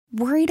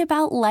Worried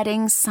about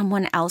letting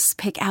someone else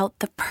pick out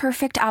the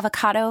perfect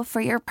avocado for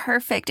your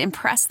perfect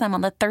impress them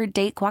on the third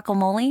date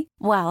guacamole?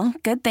 Well,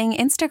 good thing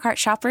Instacart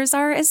shoppers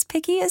are as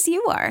picky as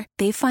you are.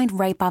 They find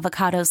ripe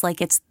avocados like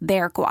it's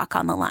their guac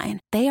on the line.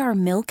 They are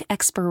milk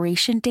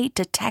expiration date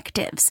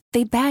detectives.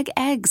 They bag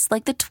eggs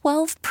like the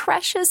 12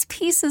 precious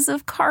pieces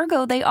of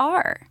cargo they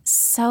are.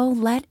 So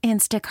let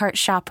Instacart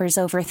shoppers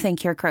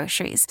overthink your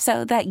groceries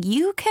so that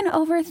you can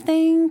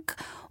overthink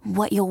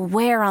what you'll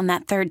wear on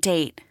that third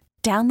date.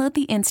 Download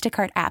the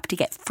Instacart app to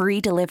get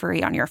free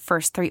delivery on your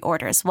first 3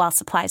 orders while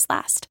supplies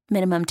last.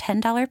 Minimum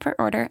 $10 per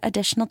order.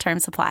 Additional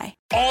terms apply.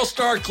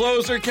 All-star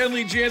closer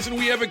Kenley Jansen,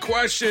 we have a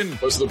question.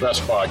 What's the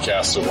best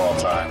podcast of all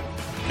time?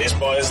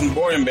 Baseball isn't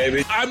boring,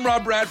 baby. I'm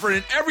Rob Bradford,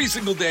 and every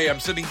single day I'm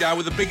sitting down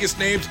with the biggest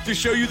names to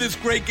show you this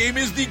great game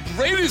is the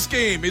greatest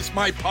game. It's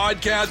my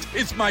podcast.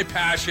 It's my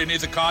passion.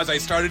 It's a cause I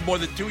started more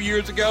than 2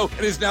 years ago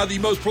and is now the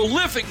most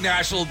prolific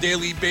national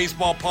daily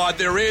baseball pod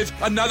there is.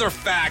 Another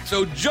fact.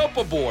 So jump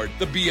aboard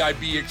the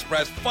BIB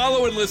Express.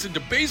 Follow and listen to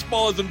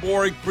Baseball Isn't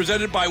Boring,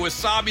 presented by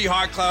Wasabi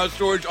Hot Cloud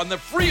Storage on the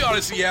free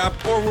Odyssey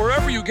app or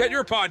wherever you get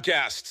your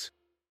podcasts.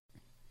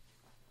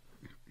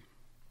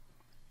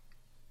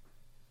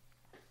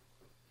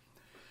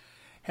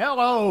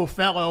 Hello,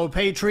 fellow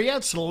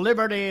patriots,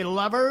 liberty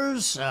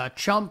lovers,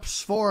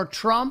 chumps for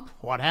Trump,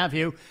 what have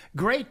you.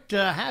 Great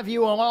to have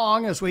you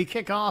along as we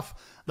kick off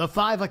the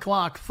 5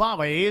 o'clock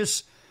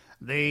follies,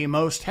 the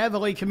most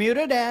heavily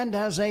commuted and,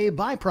 as a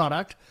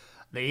byproduct,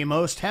 the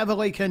most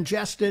heavily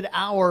congested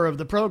hour of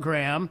the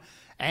program.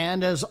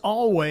 And as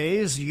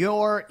always,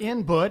 your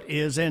input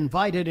is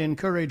invited,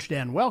 encouraged,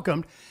 and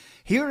welcomed.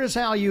 Here is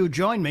how you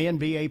join me and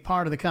be a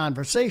part of the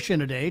conversation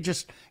today.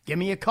 Just give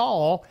me a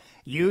call.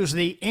 Use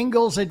the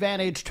Ingalls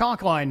Advantage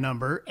talk line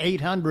number,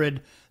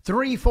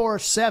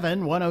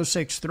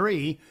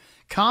 800-347-1063.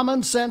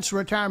 Common Sense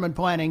Retirement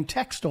Planning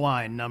text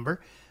line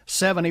number,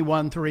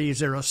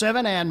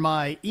 71307. And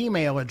my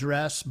email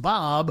address,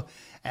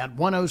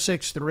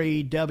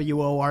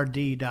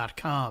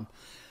 bob@1063word.com.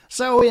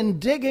 So in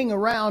digging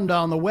around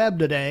on the web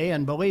today,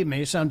 and believe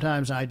me,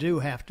 sometimes I do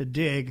have to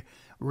dig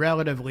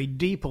relatively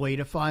deeply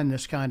to find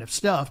this kind of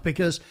stuff,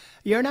 because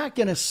you're not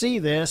going to see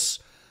this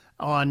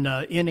on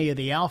any of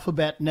the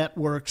Alphabet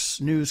Network's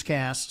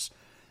newscasts,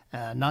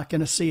 not going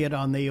to see it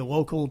on the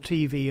local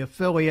TV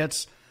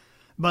affiliates.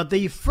 But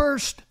the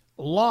first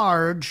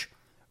large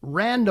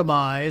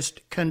randomized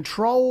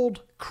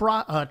controlled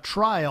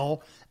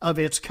trial of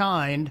its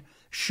kind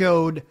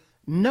showed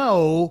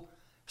no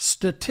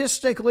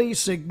statistically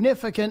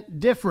significant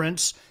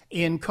difference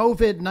in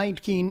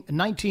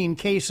COVID-19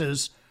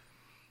 cases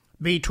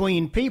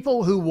between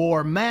people who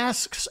wore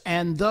masks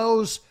and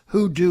those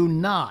who do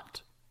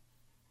not.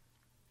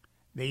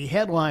 The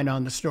headline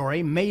on the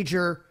story,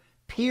 major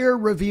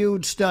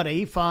peer-reviewed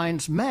study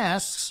finds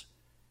masks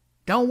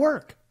don't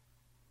work.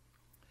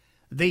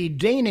 The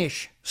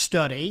Danish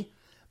study,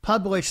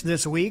 published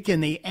this week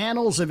in the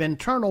Annals of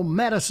Internal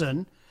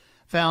Medicine,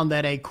 found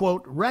that a,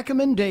 quote,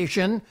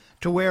 recommendation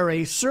to wear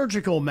a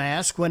surgical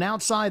mask when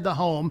outside the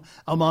home,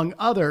 among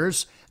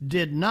others,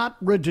 did not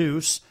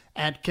reduce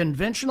at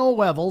conventional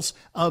levels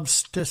of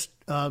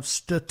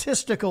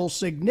statistical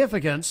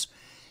significance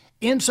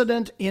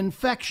incident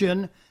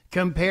infection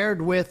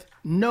compared with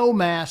no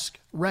mask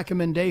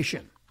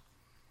recommendation.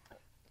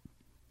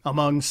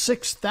 Among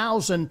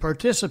 6,000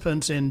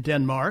 participants in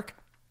Denmark,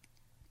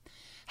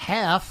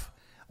 half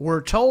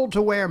were told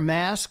to wear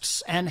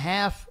masks and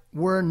half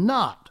were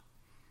not.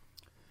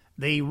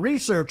 The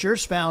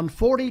researchers found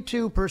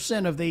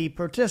 42% of the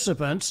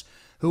participants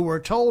who were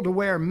told to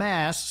wear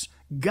masks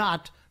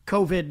got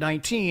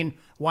COVID-19,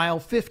 while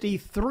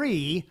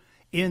 53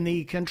 in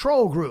the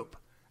control group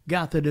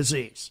got the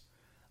disease.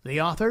 The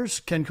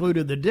authors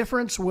concluded the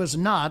difference was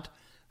not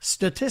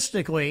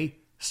statistically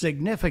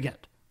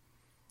significant.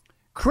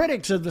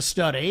 Critics of the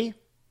study,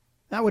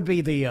 that would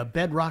be the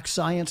bedrock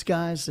science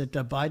guys that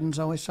Biden's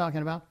always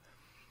talking about.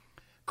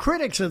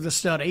 Critics of the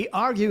study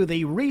argue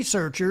the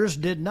researchers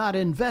did not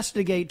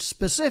investigate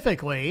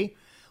specifically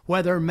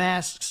whether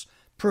masks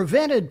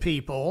prevented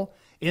people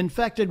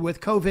infected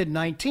with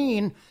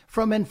COVID-19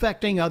 from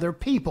infecting other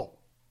people.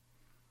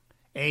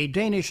 A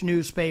Danish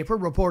newspaper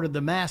reported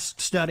the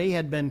mask study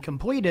had been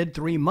completed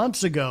 3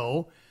 months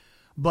ago,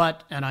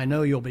 but, and I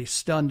know you'll be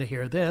stunned to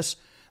hear this,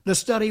 the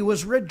study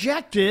was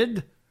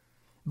rejected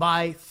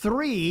by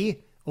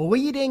 3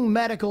 leading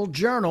medical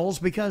journals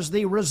because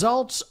the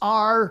results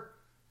are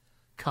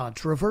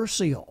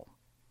controversial.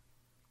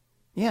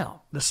 Yeah,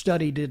 the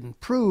study didn't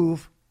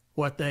prove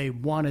what they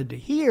wanted to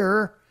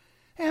hear,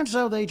 and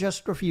so they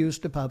just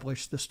refused to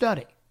publish the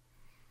study.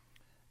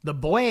 The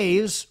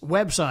Blaze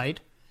website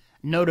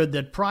noted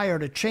that prior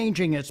to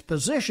changing its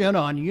position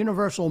on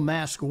universal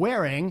mask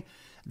wearing,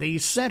 the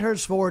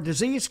Centers for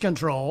Disease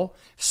Control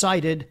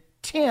cited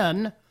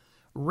 10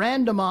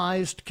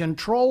 randomized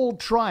controlled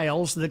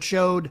trials that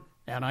showed,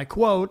 and I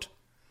quote,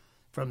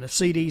 from the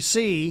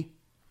CDC,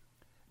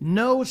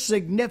 no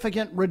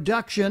significant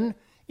reduction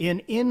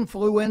in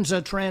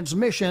influenza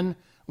transmission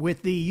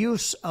with the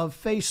use of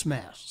face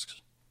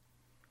masks.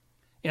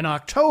 In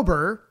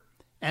October,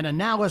 an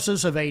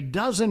analysis of a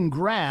dozen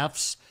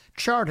graphs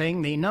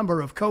charting the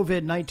number of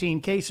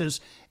COVID-19 cases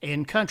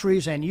in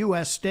countries and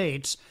U.S.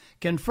 states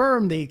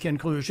confirmed the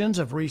conclusions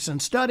of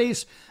recent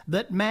studies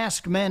that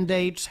mask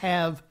mandates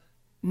have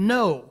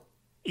no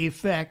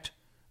effect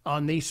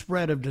on the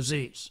spread of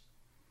disease.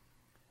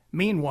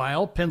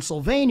 Meanwhile,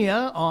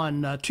 Pennsylvania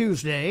on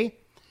Tuesday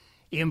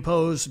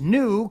imposed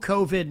new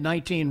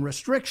COVID-19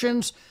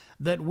 restrictions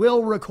that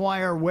will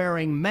require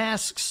wearing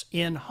masks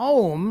in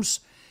homes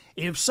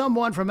if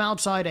someone from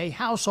outside a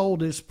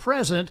household is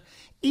present,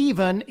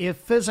 even if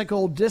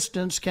physical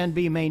distance can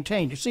be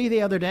maintained. You see,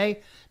 the other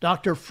day,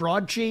 Dr.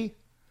 Fraudchi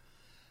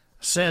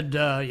said,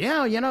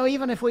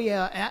 even if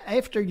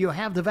after you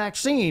have the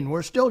vaccine,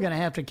 we're still going to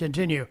have to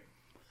continue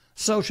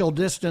social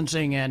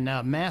distancing and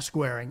mask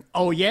wearing.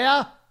 Oh,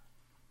 yeah?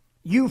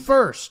 You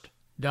first,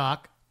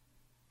 Doc.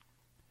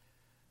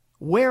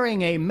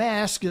 Wearing a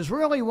mask is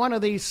really one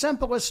of the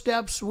simplest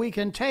steps we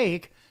can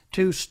take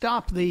to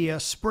stop the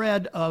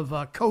spread of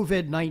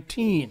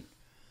COVID-19,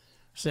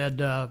 said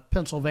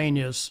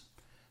Pennsylvania's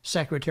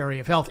Secretary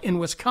of Health. In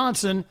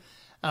Wisconsin,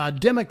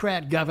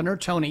 Democrat Governor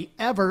Tony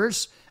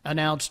Evers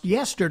announced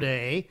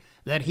yesterday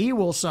that he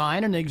will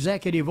sign an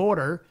executive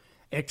order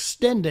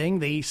extending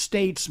the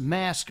state's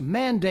mask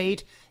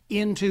mandate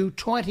into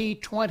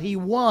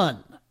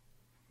 2021.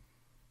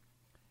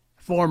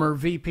 Former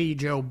VP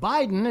Joe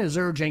Biden is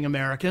urging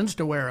Americans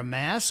to wear a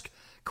mask,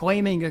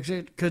 claiming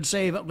it could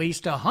save at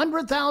least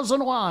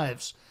 100,000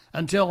 lives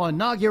until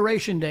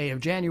Inauguration Day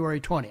of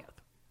January 20th.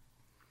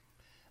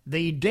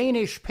 The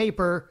Danish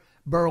paper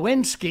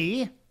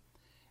Berlingske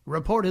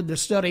reported the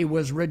study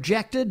was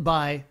rejected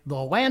by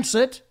The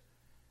Lancet,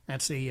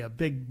 that's the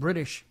big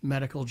British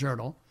medical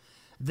journal,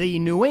 the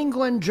New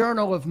England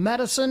Journal of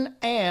Medicine,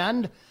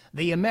 and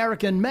the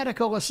American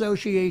Medical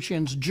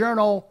Association's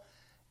journal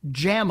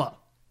JAMA.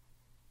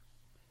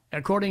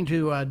 According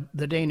to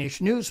the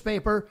Danish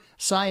newspaper,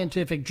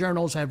 scientific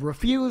journals have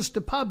refused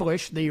to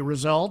publish the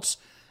results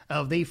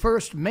of the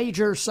first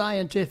major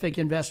scientific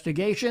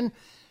investigation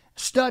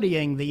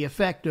studying the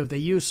effect of the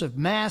use of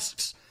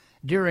masks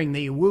during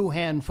the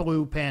Wuhan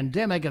flu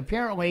pandemic,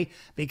 apparently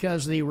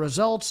because the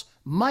results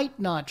might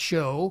not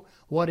show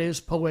what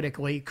is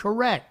politically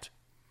correct.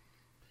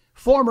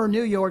 Former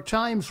New York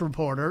Times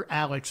reporter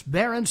Alex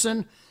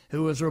Berenson,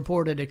 who has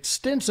reported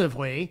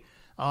extensively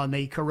on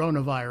the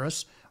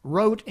coronavirus,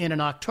 wrote in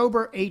an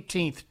October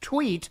 18th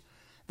tweet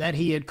that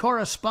he had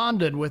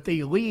corresponded with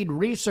the lead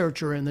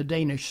researcher in the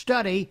Danish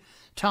study,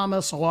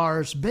 Thomas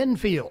Lars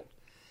Benfield.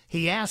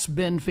 He asked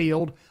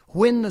Benfield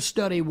when the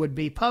study would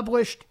be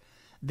published.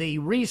 The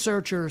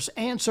researcher's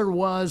answer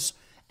was,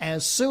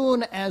 as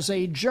soon as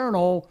a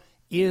journal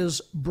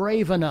is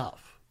brave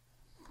enough.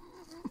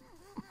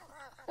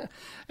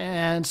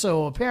 And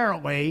so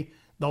apparently,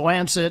 The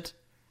Lancet,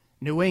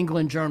 New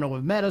England Journal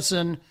of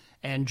Medicine,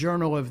 and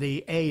Journal of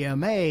the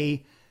AMA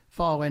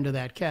fall into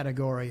that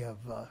category of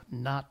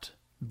not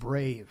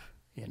brave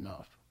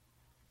enough.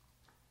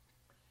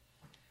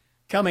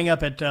 Coming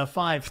up at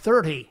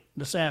 5:30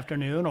 this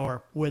afternoon,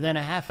 or within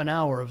a half an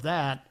hour of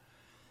that,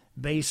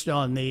 based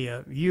on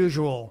the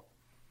usual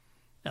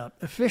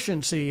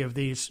efficiency of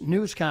these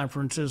news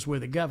conferences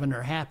with the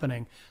governor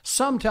happening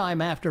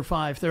sometime after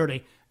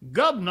 5:30,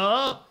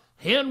 Governor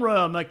Henry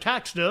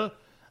McTaxter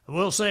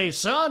will say,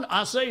 son,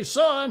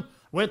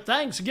 with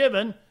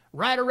Thanksgiving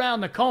right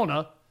around the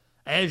corner,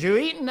 as you're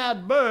eating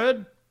that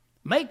bird,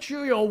 make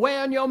sure you're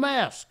wearing your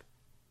mask,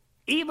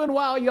 even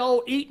while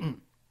you're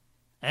eating.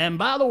 And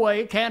by the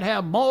way, can't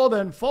have more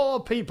than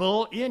 4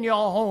 people in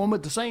your home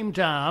at the same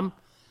time.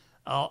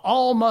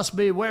 All must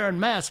be wearing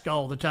masks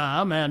all the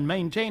time and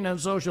maintaining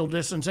social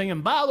distancing.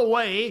 And by the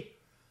way,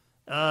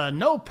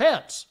 no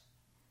pets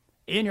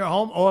in your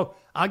home. Or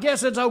I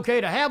guess it's okay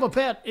to have a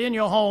pet in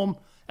your home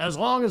as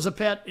long as the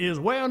pet is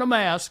wearing a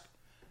mask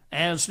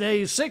and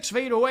stays 6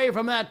 feet away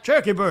from that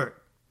turkey bird.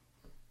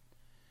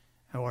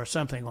 Or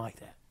something like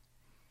that.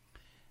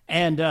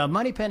 And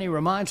Moneypenny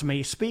reminds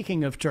me,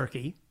 speaking of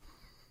turkey,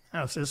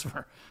 how's this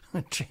for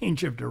a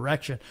change of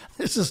direction?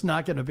 This is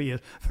not going to be a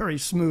very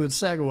smooth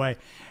segue.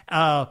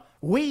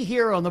 We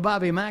here on the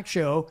Bobby Mack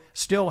Show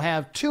still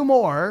have 2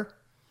 more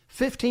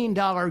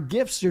 $15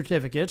 gift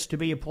certificates to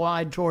be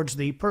applied towards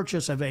the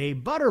purchase of a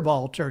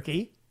Butterball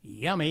turkey,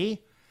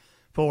 yummy,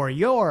 for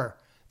your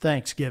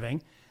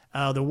Thanksgiving.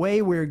 The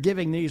way we're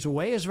giving these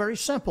away is very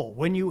simple.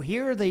 When you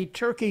hear the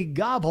turkey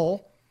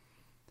gobble,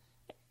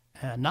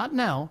 not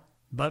now,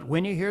 but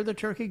when you hear the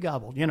turkey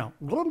gobble, kind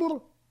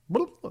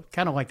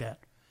of like that.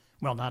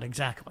 Well, not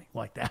exactly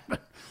like that,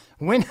 but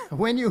when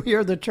you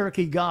hear the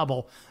turkey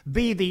gobble,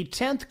 be the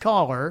 10th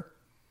caller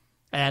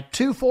at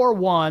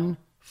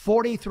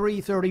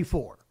 241-4334.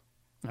 All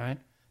right?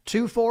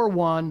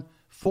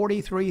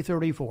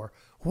 241-4334.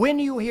 When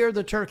you hear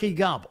the turkey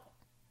gobble,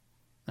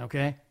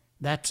 okay?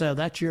 That's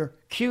your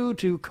cue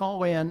to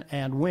call in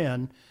and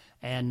win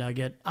and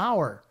get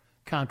our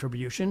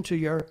contribution to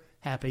your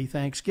happy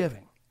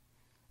Thanksgiving.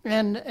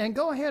 And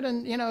go ahead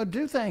and,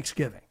 do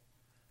Thanksgiving,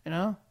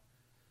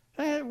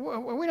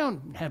 We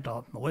don't have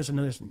to listen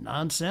to this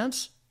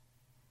nonsense.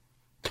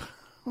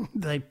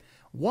 They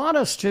want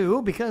us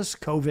to because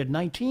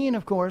COVID-19,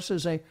 of course,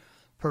 is a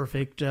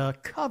perfect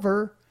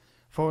cover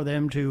for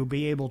them to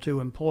be able to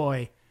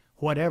employ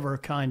whatever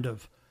kind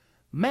of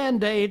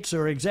mandates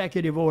or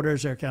executive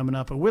orders are coming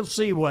up. And we'll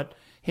see what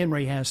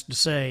Henry has to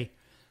say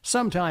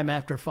sometime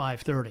after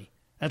 5:30.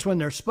 That's when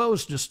they're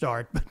supposed to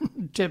start, but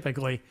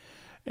typically,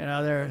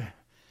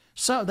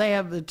 they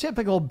have the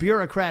typical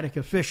bureaucratic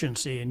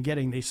efficiency in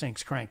getting these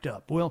things cranked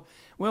up. We'll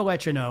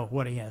let you know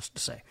what he has to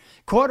say.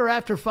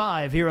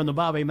 5:15 here on the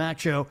Bobby Mack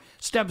Show.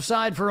 Step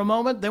aside for a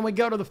moment, then we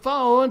go to the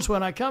phones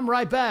when I come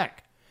right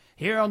back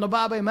here on the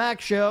Bobby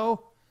Mack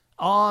Show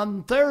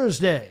on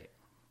Thursday.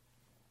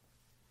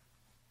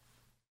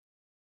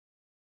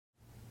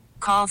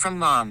 Call from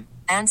mom.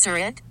 Answer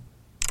it.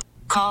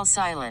 Call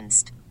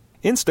silenced.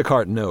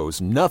 Instacart knows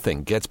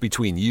nothing gets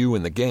between you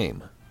and the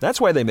game.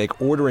 That's why they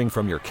make ordering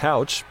from your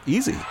couch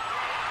easy.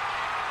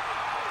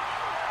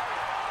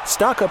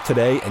 Stock up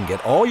today and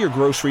get all your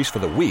groceries for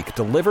the week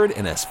delivered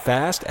in as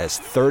fast as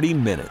 30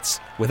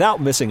 minutes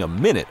without missing a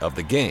minute of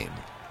the game.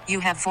 You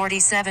have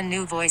 47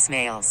 new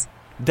voicemails.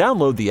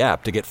 Download the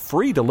app to get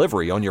free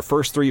delivery on your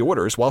first 3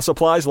 orders while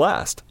supplies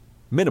last.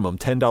 Minimum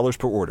 $10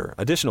 per order.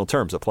 Additional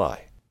terms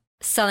apply.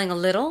 Selling a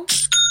little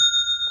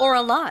or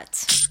a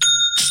lot?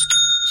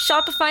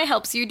 Shopify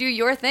helps you do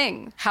your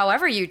thing,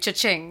 however you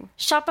cha-ching.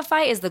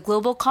 Shopify is the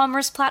global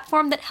commerce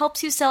platform that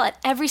helps you sell at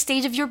every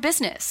stage of your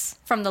business.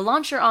 From the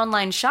launch your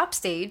online shop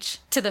stage,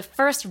 to the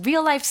first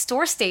real-life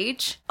store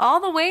stage, all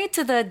the way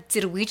to the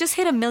did we just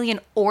hit 1 million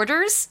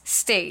orders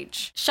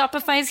stage.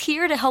 Shopify's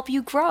here to help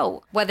you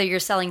grow. Whether you're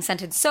selling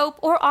scented soap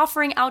or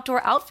offering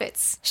outdoor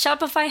outfits,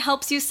 Shopify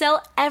helps you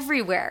sell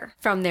everywhere.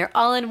 From their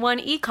all-in-one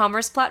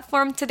e-commerce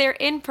platform to their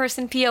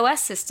in-person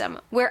POS system,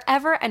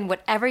 wherever and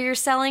whatever you're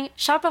selling,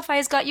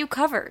 Shopify's got you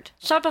covered.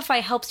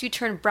 Shopify helps you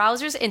turn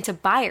browsers into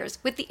buyers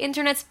with the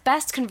internet's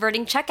best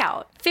converting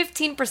checkout.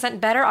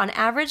 15% better on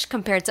average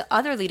compared to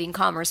other leading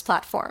commerce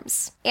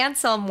platforms. And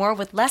sell more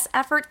with less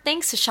effort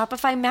thanks to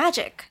Shopify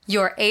Magic,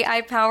 your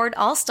AI-powered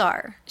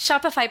all-star.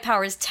 Shopify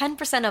powers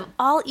 10% of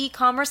all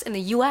e-commerce in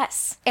the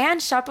U.S.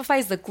 And Shopify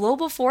is the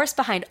global force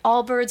behind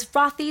Allbirds,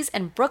 Rothy's,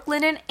 and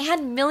Brooklinen,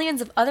 and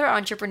millions of other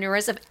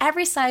entrepreneurs of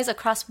every size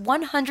across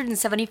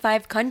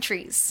 175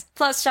 countries.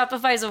 Plus,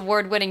 Shopify's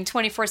award-winning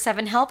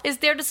 24/7 help is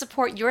there to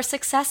support your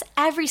success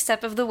every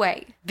step of the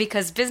way.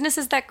 Because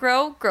businesses that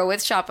grow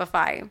with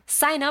Shopify.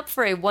 Sign up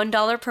for a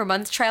 $1 per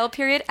month trial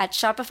period at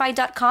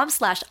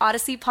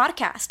shopify.com/Odyssey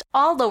Podcast,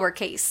 all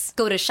lowercase.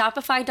 Go to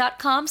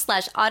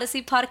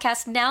shopify.com/Odyssey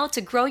Podcast now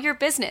to grow your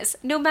business,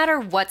 no matter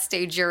what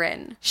stage you're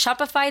in.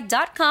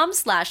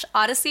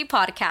 Shopify.com/Odyssey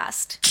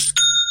Podcast.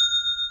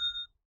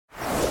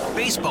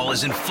 Baseball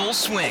is in full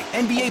swing.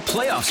 NBA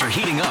playoffs are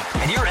heating up,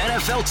 and your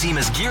NFL team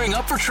is gearing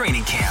up for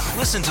training camp.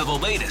 Listen to the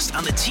latest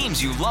on the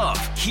teams you love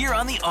here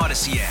on the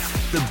Odyssey app.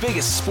 The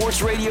biggest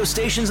sports radio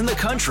stations in the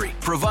country,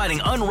 providing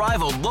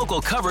unrivaled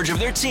local coverage of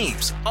their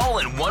teams, all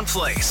in one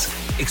place.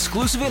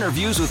 Exclusive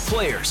interviews with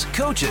players,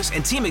 coaches,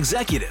 and team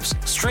executives,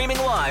 streaming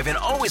live and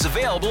always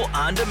available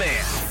on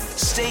demand.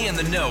 Stay in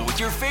the know with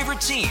your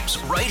favorite teams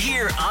right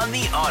here on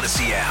the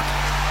Odyssey app.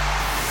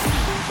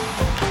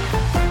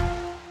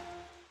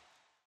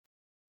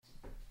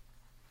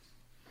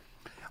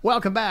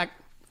 Welcome back.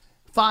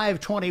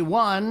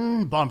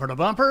 5:21, bumper to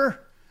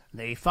bumper.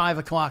 The 5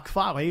 o'clock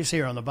follies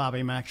here on the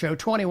Bobby Mack Show.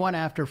 21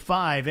 after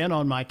 5 in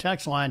on my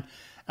text line.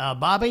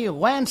 Bobby,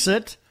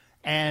 Lancet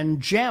and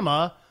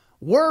JAMA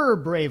were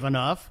brave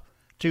enough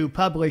to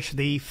publish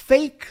the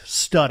fake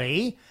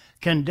study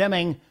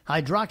condemning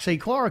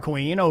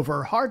hydroxychloroquine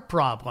over heart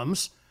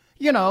problems.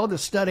 You know, the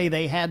study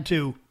they had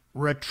to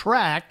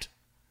retract.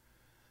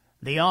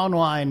 The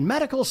online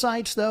medical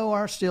sites, though,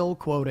 are still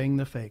quoting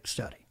the fake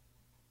study.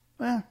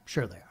 Well,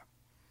 sure they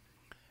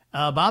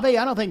are. Bobby,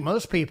 I don't think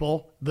most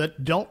people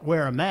that don't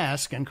wear a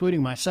mask,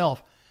 including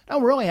myself,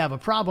 don't really have a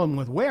problem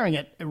with wearing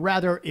it,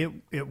 rather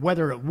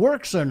whether it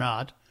works or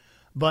not,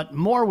 but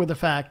more with the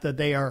fact that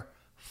they are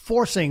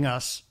forcing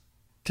us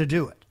to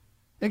do it.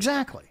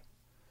 Exactly.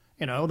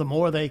 You know, the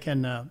more they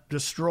can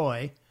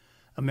destroy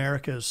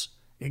America's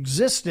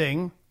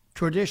existing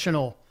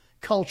traditional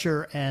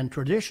culture and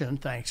tradition,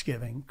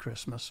 Thanksgiving,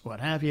 Christmas, what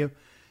have you,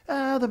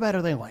 the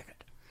better they like it.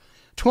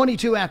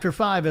 22 after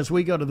 5 as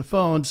we go to the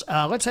phones.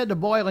 Let's head to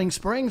Boiling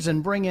Springs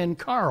and bring in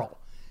Carl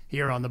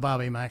here on the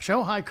Bobby Mack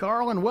Show. Hi,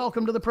 Carl, and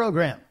welcome to the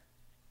program.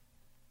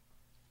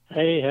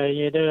 Hey, how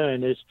you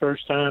doing? It's the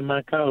first time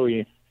I call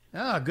you.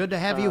 Good to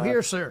have you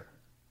here, sir.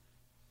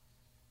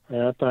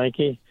 Thank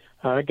you.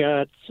 I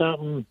got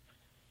something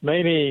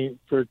maybe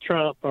for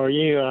Trump or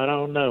you, I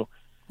don't know.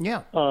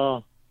 Yeah.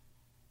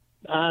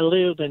 I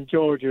lived in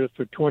Georgia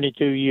for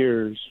 22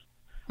 years.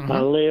 Mm-hmm.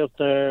 I lived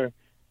there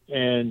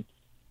in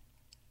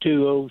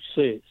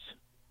 206.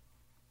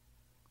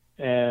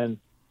 And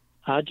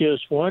I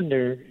just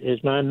wonder,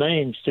 is my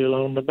name still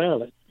on the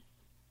ballot?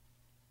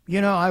 You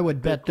know, I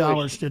would bet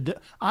dollars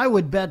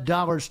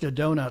to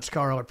donuts,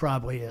 Carl, it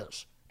probably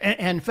is.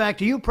 In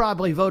fact, you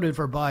probably voted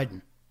for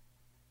Biden.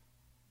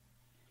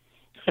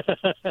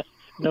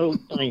 No,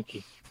 thank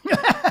you.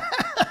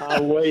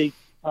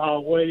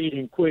 I'll wade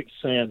in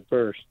quicksand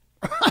first.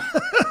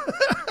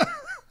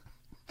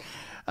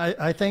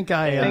 I think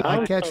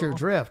I catch your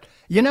drift.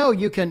 You know,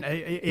 you can,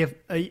 if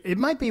it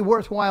might be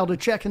worthwhile to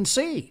check and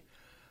see.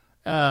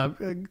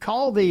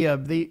 Call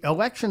the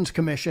Elections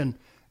Commission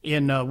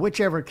in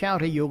whichever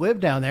county you live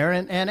down there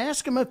and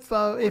ask them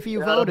if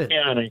you voted.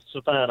 County,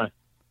 Savannah.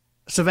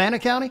 Savannah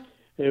County?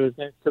 It was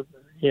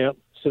Savannah.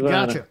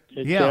 Gotcha.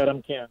 It's Yeah.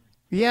 Chatham County.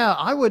 Yeah,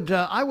 I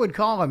would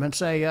call them and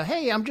say,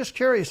 hey, I'm just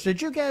curious.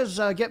 Did you guys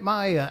get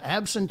my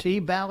absentee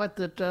ballot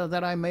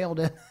that I mailed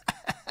in?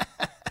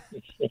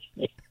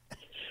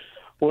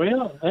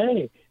 Well,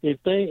 hey,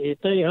 if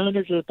they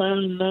hundreds of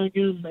thousands of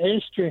them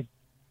extra,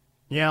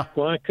 Yeah.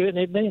 why couldn't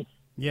it be?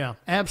 Yeah,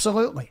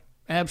 absolutely.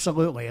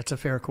 It's a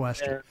fair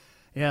question.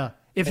 Yeah.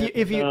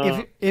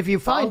 If you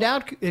find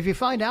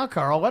out,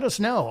 Carl, let us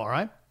know, all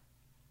right?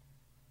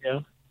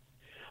 Yeah.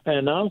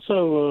 And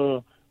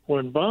also,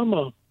 when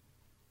Obama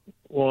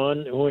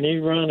won, when he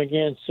run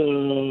against,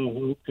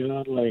 the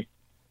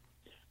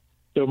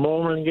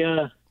Mormon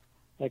guy,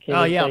 I can't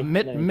Oh, yeah, think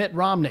his name. Mitt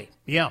Romney.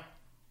 Yeah.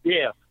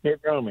 Yeah, Mitt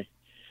Romney.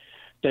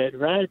 That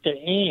right at the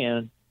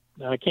end,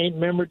 I can't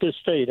remember the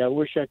state. I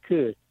wish I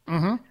could.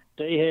 Mm-hmm.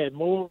 They had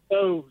more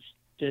votes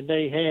than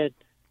they had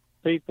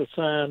people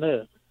sign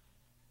up.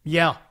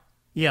 Yeah.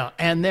 Yeah.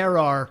 And there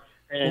are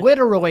And-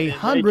 literally and they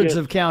hundreds just-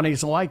 of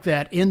counties like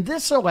that in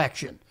this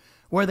election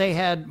where they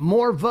had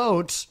more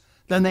votes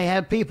than they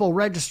had people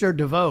registered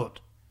to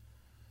vote.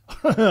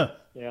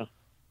 Yeah.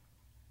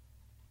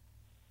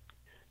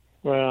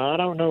 Well, I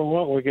don't know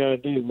what we got to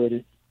do with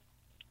it.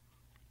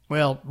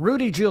 Well,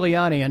 Rudy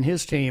Giuliani and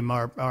his team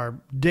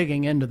are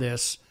digging into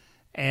this,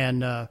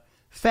 and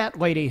Fat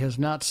Lady has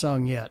not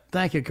sung yet.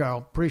 Thank you, Carl.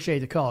 Appreciate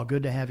the call.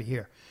 Good to have you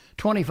here.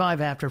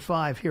 25 after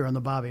 5 here on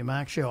the Bobby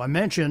Mack Show. I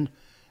mentioned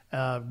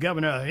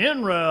Governor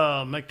Henry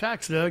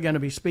McTaxter going to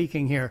be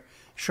speaking here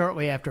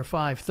shortly after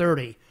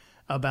 5:30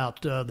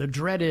 about the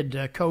dreaded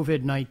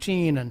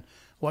COVID-19 and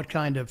what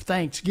kind of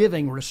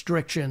Thanksgiving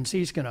restrictions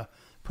he's going to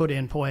put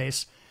in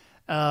place.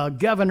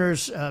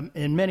 Governors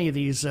in many of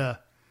these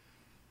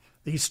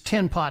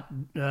tin pot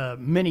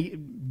mini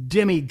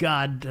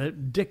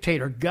demigod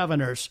dictator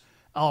governors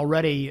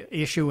already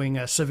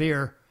issuing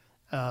severe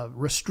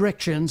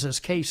restrictions as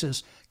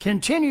cases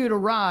continue to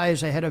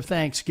rise ahead of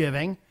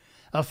Thanksgiving.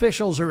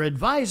 Officials are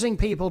advising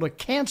people to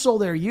cancel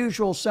their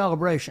usual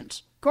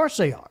celebrations. Of course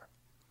they are.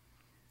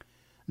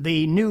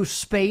 The new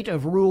spate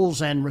of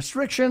rules and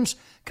restrictions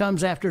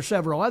comes after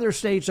several other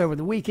states over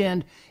the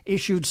weekend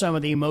issued some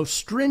of the most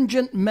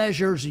stringent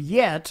measures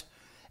yet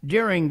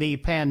during the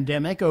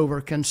pandemic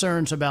over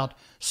concerns about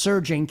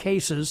surging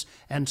cases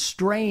and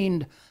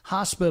strained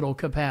hospital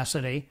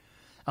capacity.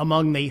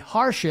 Among the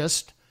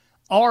harshest,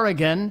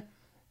 Oregon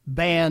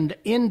banned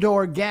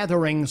indoor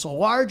gatherings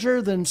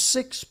larger than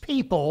 6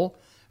 people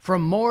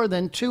from more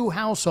than 2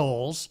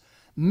 households.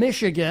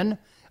 Michigan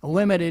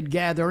limited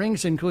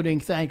gatherings, including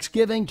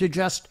Thanksgiving, to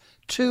just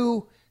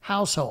 2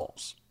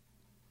 households.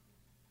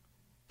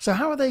 So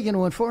how are they going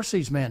to enforce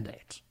these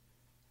mandates?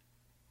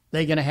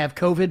 They going to have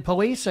COVID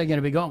police? Are they going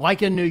to be going,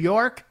 like in New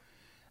York,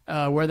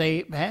 where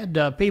they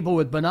had people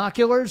with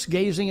binoculars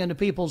gazing into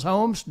people's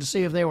homes to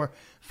see if they were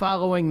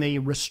following the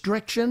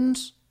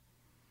restrictions?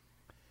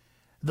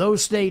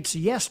 Those states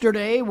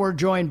yesterday were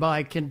joined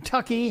by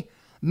Kentucky,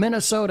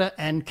 Minnesota,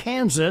 and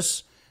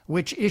Kansas,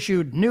 which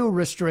issued new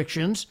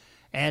restrictions,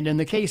 and in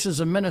the cases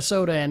of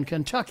Minnesota and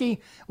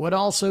Kentucky, would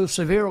also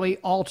severely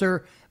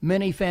alter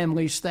many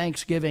families'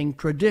 Thanksgiving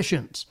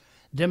traditions.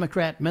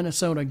 Democrat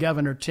Minnesota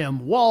Governor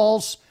Tim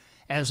Walz,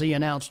 as he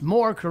announced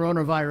more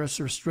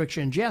coronavirus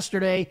restrictions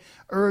yesterday,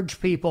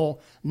 urged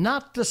people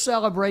not to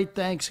celebrate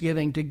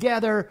Thanksgiving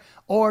together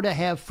or to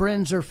have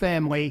friends or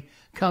family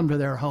come to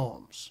their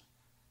homes.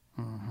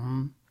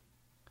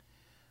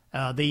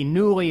 The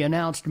newly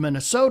announced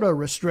Minnesota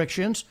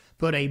restrictions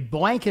put a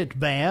blanket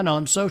ban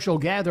on social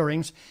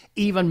gatherings,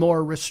 even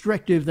more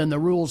restrictive than the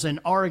rules in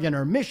Oregon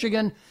or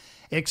Michigan,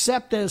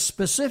 except as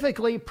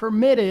specifically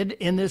permitted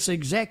in this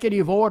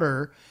executive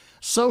order.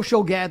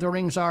 Social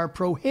gatherings are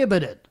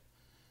prohibited.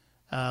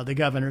 The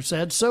governor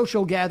said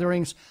social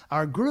gatherings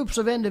are groups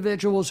of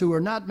individuals who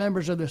are not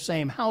members of the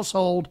same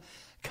household,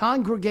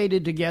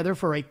 congregated together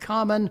for a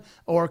common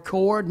or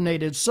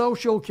coordinated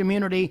social,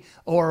 community,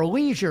 or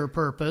leisure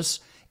purpose,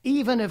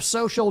 even if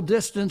social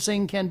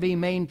distancing can be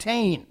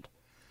maintained.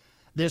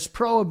 This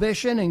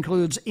prohibition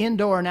includes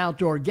indoor and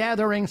outdoor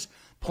gatherings,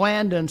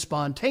 planned and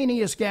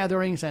spontaneous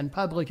gatherings, and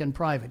public and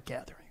private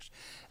gatherings.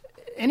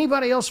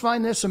 Anybody else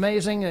find this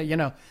amazing?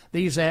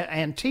 These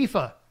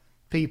Antifa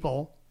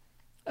people,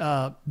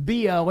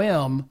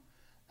 BLM,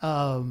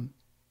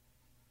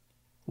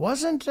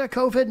 wasn't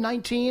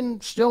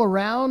COVID-19 still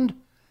around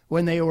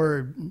when they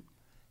were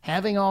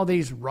having all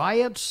these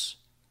riots,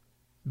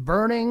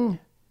 burning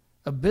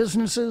of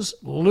businesses,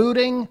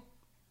 looting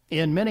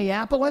in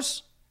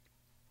Minneapolis?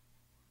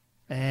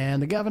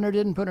 And the governor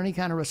didn't put any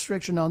kind of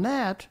restriction on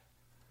that.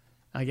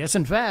 I guess,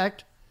 in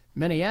fact,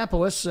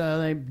 Minneapolis,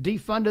 they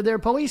defunded their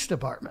police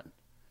department.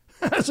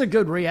 That's a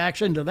good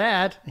reaction to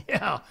that.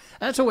 Yeah,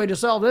 that's a way to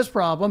solve this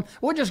problem.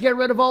 We'll just get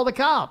rid of all the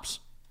cops.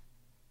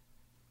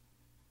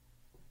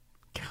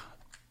 God.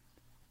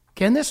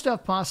 Can this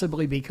stuff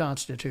possibly be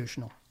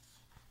constitutional?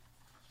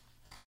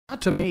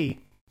 Not to me.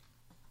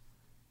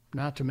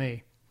 Not to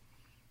me.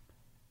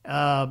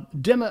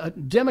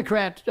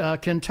 Democrat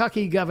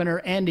Kentucky Governor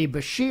Andy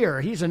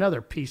Beshear, he's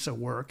another piece of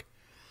work,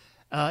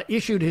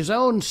 issued his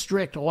own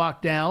strict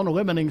lockdown,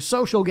 limiting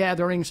social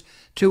gatherings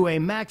to a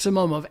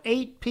maximum of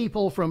 8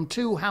 people from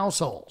 2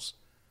 households.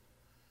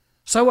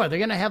 So what, they're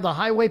going to have the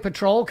highway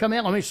patrol come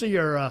in? Let me see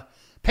your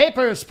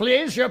papers,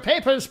 please. Your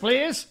papers,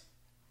 please.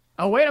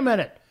 Oh, wait a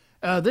minute.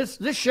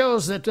 This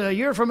shows that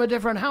you're from a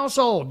different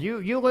household.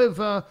 You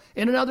live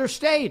in another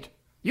state.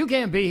 You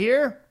can't be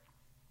here.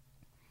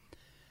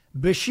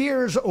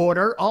 Beshear's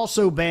order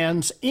also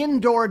bans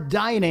indoor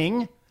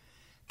dining,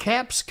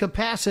 caps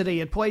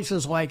capacity at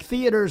places like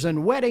theaters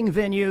and wedding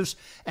venues,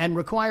 and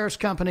requires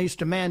companies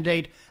to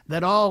mandate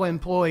that all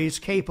employees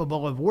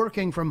capable of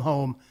working from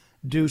home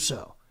do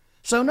so.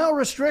 So no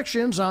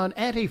restrictions on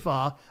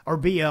Antifa or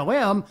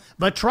BLM,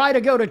 but try to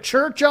go to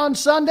church on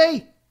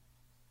Sunday?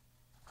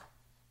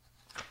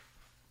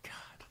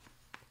 God.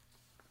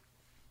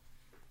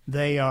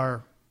 They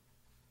are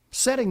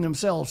setting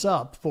themselves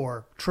up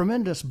for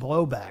tremendous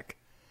blowback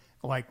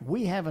like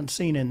we haven't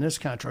seen in this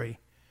country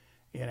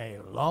in a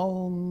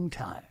long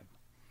time.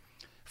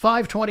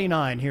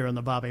 5:29 here on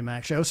the Bobby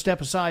Mack Show.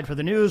 Step aside for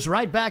the news.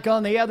 Right back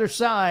on the other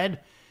side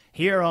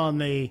here on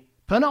the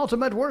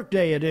penultimate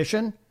workday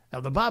edition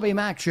of the Bobby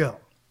Mack Show.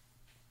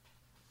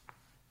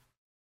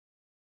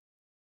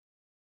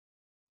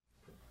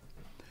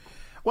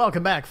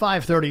 Welcome back.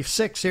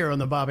 5:36 here on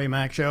the Bobby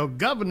Mack Show.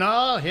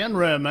 Governor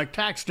Henry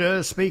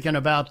McTaxter speaking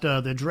about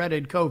the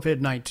dreaded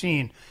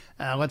COVID-19.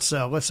 Let's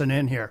listen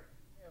in here.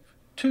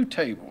 2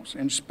 tables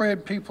and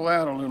spread people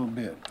out a little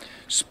bit.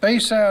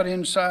 Space out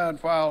inside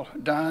while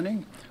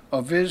dining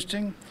or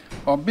visiting,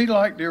 or be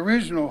like the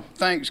original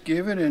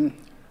Thanksgiving and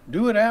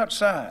do it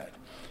outside.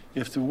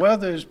 If the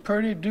weather is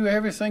pretty, do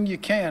everything you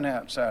can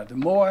outside. The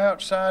more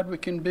outside we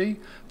can be,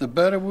 the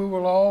better we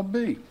will all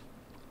be.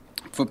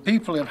 For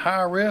people at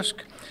high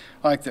risk,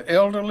 like the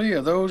elderly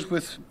or those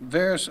with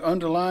various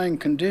underlying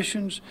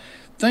conditions,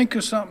 think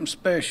of something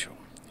special.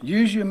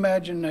 Use your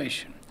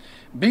imagination.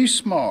 Be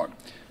smart.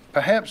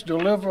 Perhaps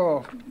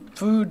deliver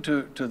food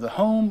to the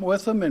home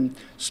with them and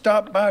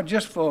stop by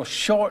just for a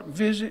short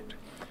visit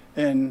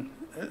and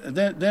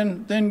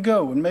then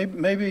go. And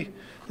maybe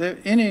there are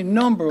any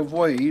number of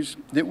ways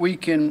that we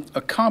can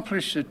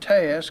accomplish the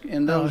task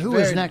in those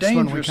very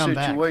dangerous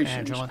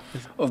situations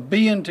of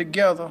being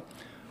together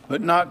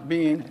but not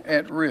being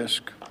at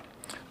risk.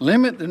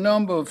 Limit the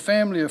number of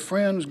family or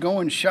friends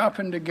going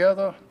shopping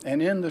together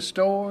and in the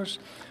stores.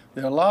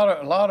 There are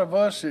a lot of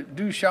us that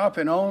do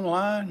shopping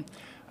online.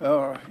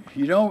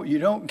 You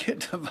don't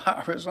get the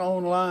virus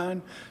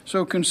online,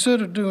 so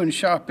consider doing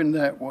shopping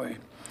that way.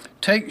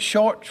 Take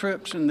short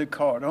trips in the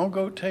car. Don't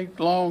go take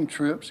long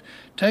trips.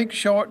 Take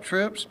short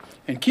trips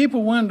and keep a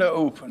window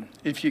open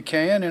if you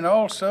can, and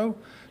also,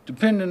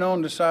 depending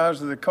on the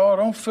size of the car,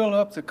 don't fill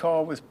up the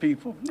car with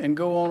people and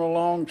go on a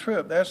long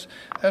trip. That's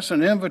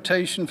an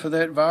invitation for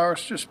that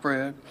virus to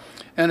spread.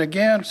 And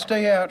again,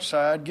 stay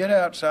outside, get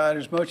outside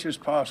as much as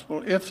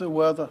possible if the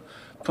weather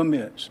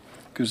permits,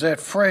 because that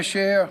fresh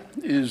air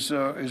is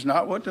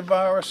not what the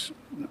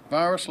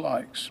virus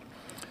likes.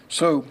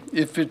 So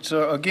if it's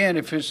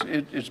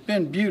it's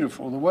been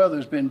beautiful, the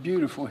weather's been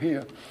beautiful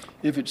here.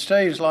 If it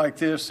stays like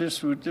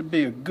this would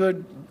be a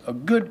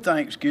good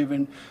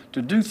Thanksgiving,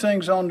 to do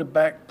things on the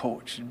back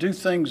porch, to do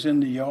things in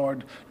the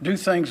yard, do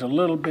things a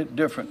little bit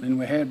different than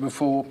we had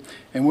before,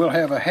 and we'll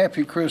have a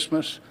happy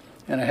Christmas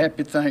and a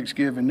happy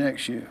Thanksgiving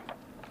next year.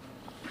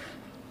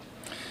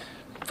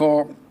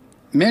 For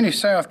many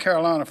South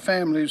Carolina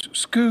families,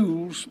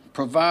 schools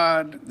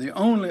provide the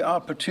only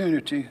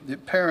opportunity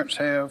that parents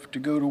have to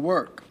go to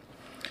work.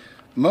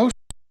 Most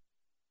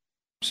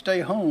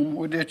stay home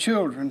with their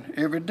children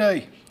every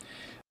day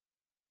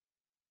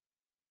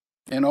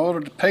in order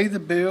to pay the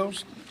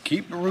bills,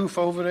 keep the roof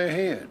over their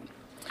head.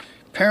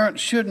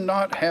 Parents should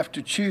not have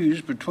to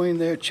choose between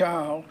their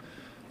child's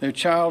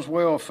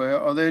welfare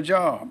or their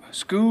job.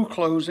 School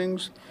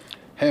closings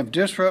have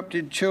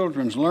disrupted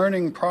children's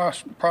learning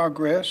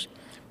progress,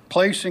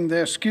 placing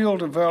their skill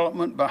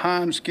development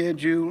behind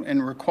schedule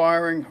and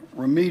requiring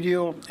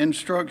remedial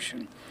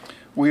instruction.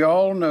 We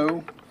all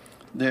know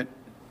that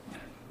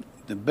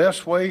the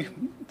best way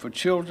for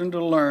children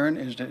to learn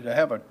is to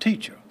have a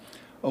teacher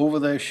over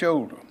their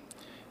shoulder.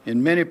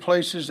 In many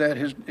places, that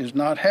is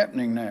not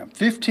happening now.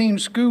 15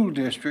 school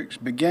districts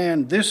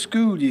began this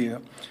school year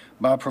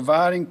by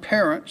providing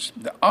parents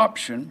the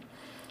option,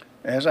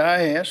 as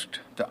I asked,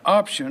 the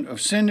option of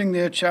sending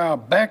their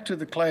child back to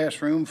the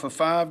classroom for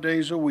 5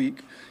 days a week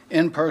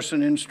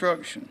in-person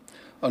instruction.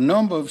 A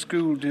number of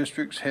school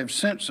districts have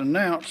since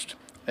announced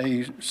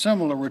a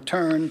similar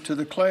return to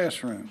the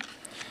classroom.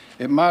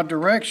 At my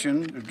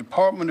direction, the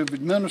Department of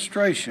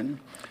Administration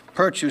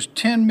purchased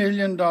 $10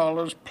 million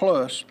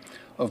plus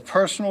of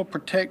personal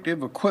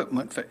protective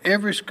equipment for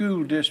every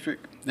school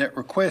district that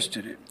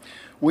requested it.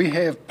 We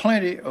have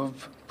plenty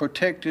of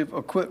protective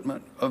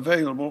equipment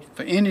available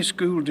for any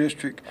school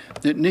district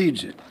that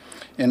needs it.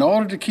 In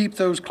order to keep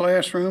those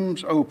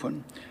classrooms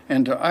open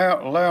and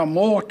to allow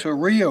more to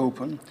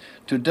reopen,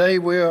 today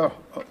we are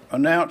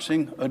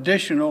announcing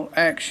additional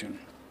action.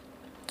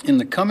 In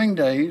the coming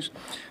days,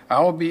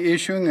 I will be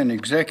issuing an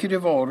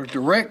executive order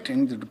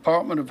directing the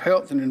Department of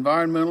Health and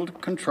Environmental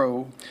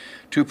Control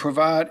to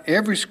provide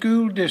every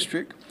school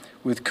district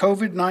with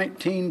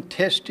COVID-19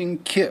 testing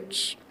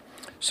kits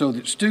so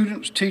that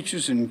students,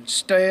 teachers, and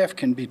staff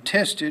can be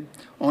tested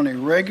on a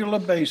regular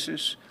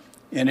basis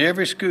in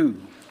every school.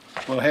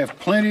 We'll have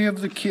plenty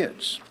of the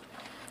kits.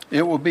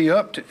 It will be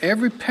up to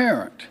every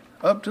parent,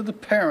 up to the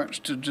parents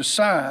to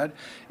decide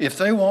if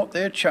they want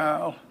their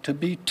child to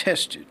be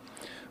tested.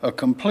 A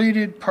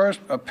completed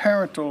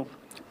parental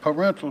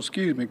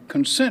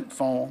consent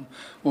form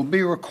will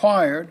be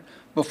required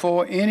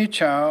before any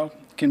child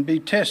can be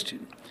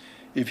tested.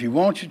 If you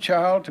want your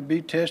child to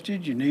be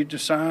tested, you need to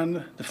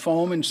sign the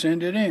form and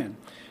send it in.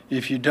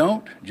 If you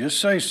don't, just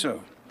say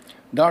so.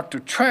 Dr.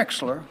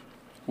 Traxler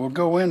will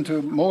go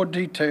into more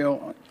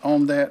detail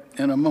on that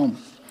in a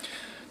moment.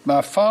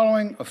 By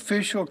following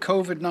official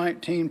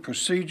COVID-19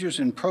 procedures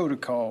and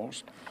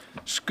protocols,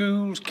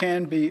 schools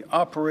can be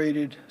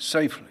operated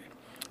safely.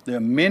 There are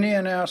many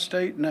in our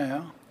state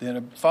now that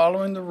are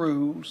following the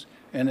rules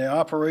and they're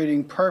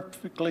operating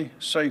perfectly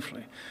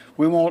safely.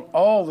 We want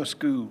all the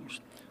schools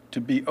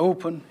to be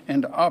open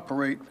and to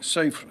operate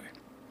safely.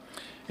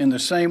 In the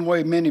same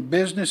way, many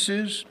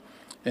businesses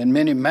and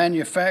many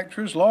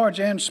manufacturers, large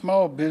and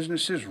small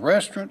businesses,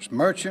 restaurants,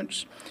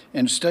 merchants,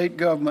 and state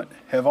government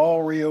have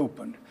all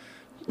reopened.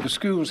 The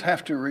schools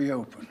have to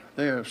reopen.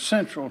 They are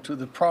central to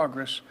the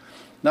progress,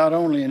 not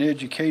only in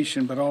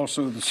education, but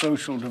also the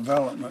social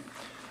development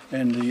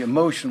and the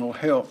emotional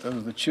health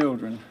of the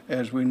children,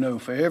 as we know.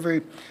 For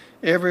every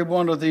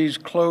one of these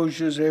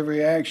closures,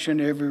 every action,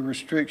 every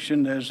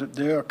restriction,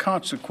 there are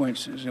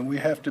consequences, and we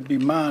have to be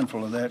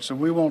mindful of that. So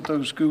we want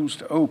those schools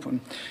to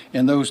open,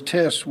 and those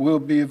tests will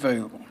be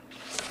available.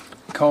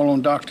 Call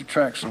on Dr.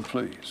 Traxler,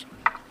 please.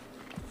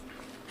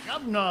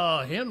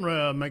 Governor Henry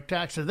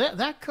McTaxter,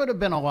 that could have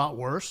been a lot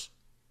worse.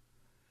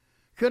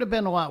 Could have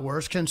been a lot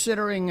worse,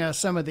 considering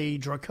some of the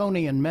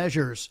draconian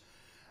measures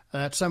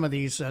that some of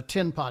these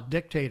tin pot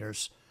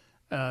dictators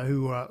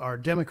who are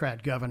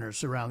Democrat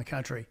governors around the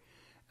country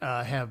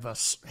have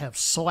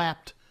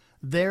slapped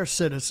their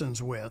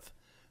citizens with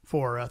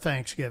for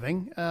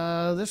Thanksgiving.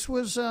 This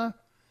was, I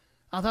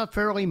thought,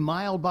 fairly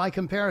mild by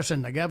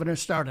comparison. The governor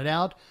started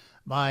out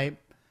by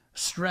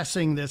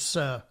stressing this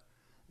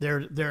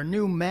their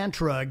new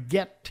mantra: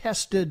 "Get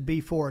tested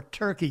before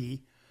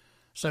turkey,"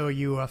 so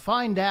you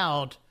find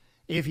out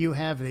if you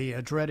have the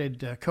dreaded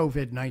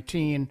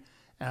COVID-19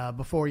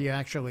 before you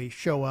actually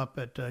show up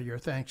at your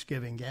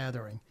Thanksgiving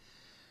gathering.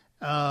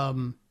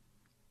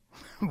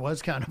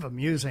 Was kind of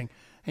amusing.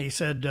 He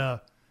said,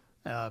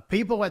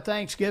 people at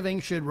Thanksgiving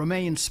should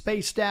remain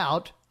spaced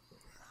out.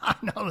 I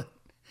know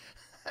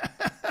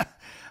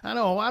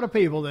a lot of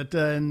people that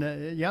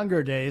in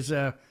younger days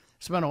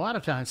spent a lot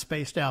of time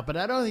spaced out, but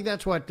I don't think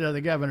that's what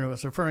the governor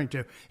was referring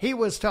to. He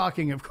was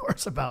talking, of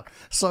course, about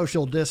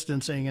social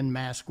distancing and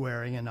mask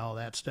wearing and all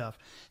that stuff.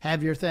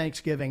 Have your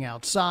Thanksgiving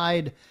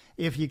outside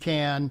if you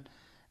can.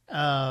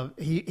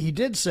 He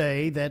did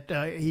say that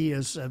he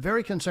is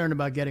very concerned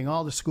about getting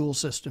all the school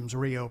systems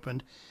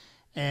reopened,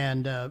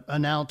 and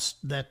announced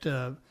that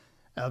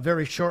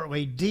very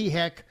shortly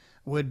DHEC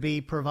would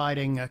be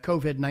providing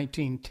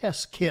COVID-19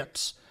 test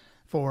kits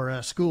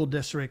for school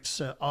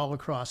districts all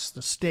across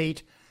the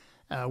state,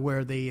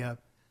 where the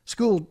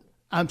SCOOS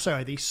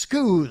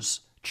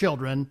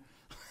children,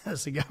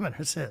 as the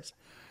governor says,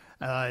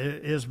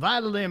 is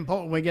vitally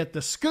important we get the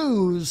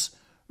SCOOS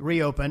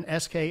reopen,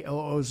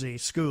 S-K-O-O-Z,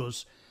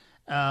 SCOOS.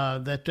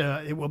 That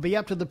it will be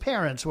up to the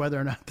parents whether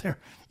or not their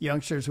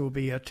youngsters will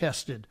be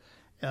tested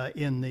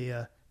in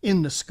the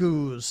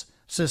SCOOS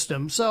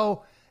system.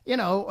 So,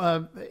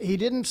 he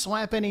didn't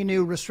slap any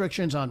new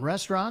restrictions on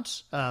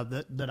restaurants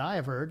that I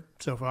have heard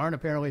so far, and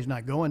apparently he's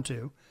not going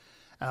to,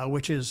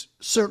 which is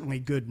certainly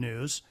good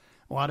news.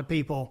 A lot of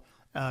people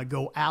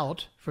go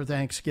out for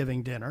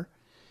Thanksgiving dinner,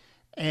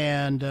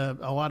 and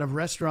a lot of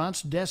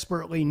restaurants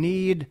desperately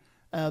need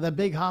the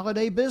big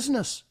holiday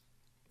business,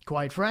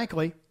 quite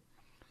frankly.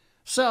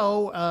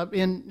 So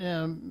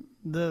in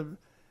the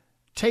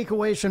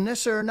takeaways from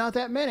this are not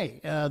that many.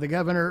 The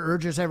governor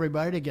urges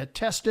everybody to get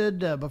tested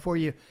before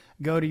you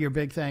go to your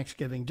big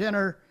Thanksgiving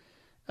dinner.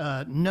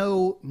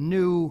 No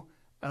new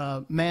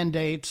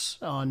mandates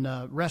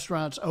on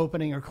restaurants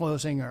opening or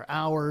closing, or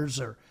hours,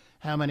 or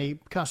how many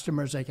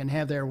customers they can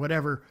have there.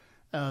 Whatever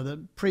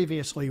that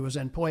previously was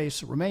in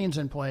place remains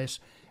in place,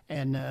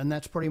 and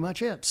that's pretty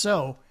much it.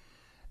 So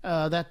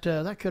that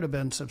could have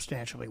been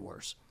substantially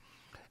worse.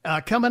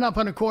 Coming up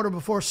on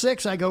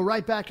 6:15, I go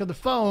right back to the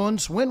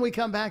phones when we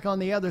come back on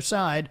the other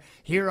side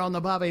here on the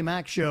Bobby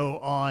Mack Show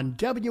on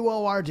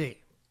WORD.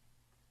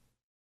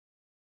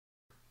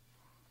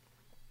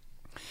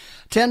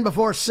 10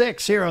 before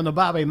 6 here on the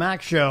Bobby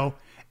Mack Show.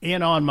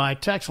 In on my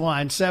text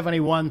line,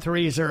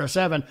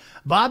 71307.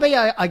 Bobby,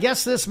 I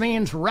guess this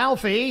means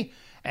Ralphie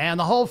and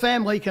the whole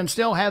family can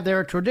still have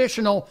their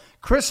traditional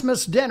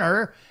Christmas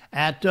dinner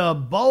at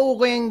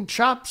Bowling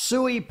Chop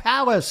Suey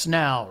Palace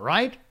now,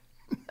 right?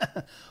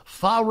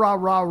 Fa ra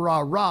ra ra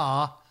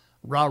ra,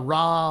 ra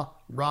ra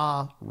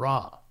ra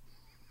ra.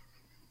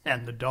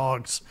 And the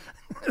dogs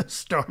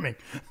storming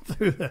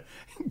through the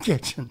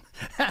kitchen.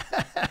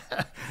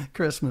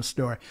 Christmas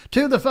story.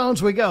 To the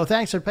phones we go.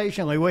 Thanks for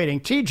patiently waiting.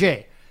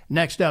 TJ,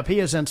 next up. He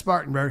is in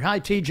Spartanburg. Hi,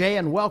 TJ,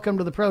 and welcome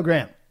to the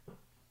program.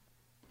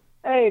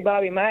 Hey,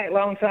 Bobby Mack,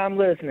 long-time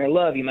listener.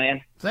 Love you,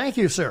 man. Thank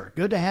you, sir.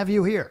 Good to have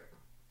you here.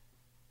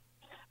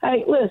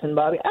 Hey, listen,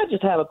 Bobby, I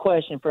just have a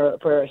question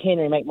for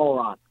Henry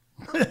McMoron.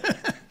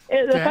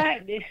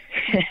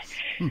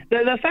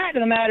 The fact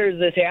of the matter is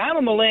this here. I'm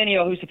a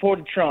millennial who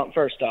supported Trump,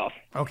 first off.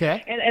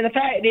 Okay. And the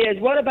fact is,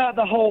 what about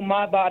the whole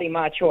my body,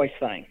 my choice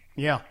thing?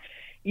 Yeah.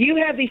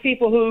 You have these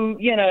people who,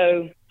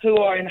 who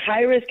are in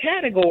high-risk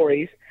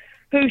categories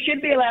who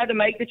should be allowed to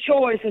make the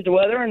choice as to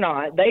whether or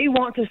not they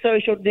want to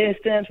social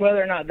distance,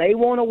 whether or not they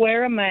want to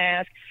wear a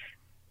mask.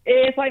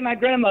 It's like my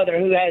grandmother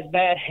who has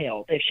bad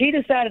health. If she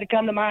decided to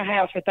come to my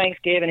house for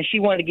Thanksgiving and she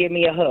wanted to give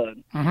me a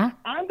hug,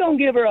 I'm going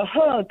to give her a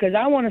hug because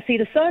I want to see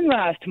the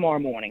sunrise tomorrow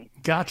morning.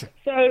 Gotcha.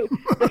 So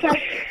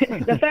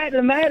the fact of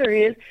the matter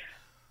is,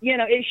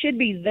 it should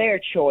be their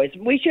choice.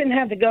 We shouldn't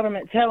have the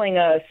government telling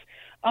us,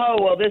 oh,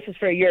 well, this is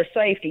for your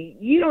safety.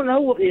 You don't know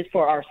what is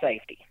for our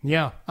safety.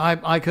 Yeah,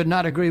 I could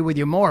not agree with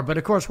you more. But,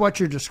 of course, what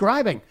you're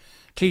describing,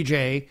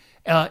 TJ,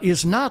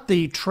 is not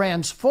the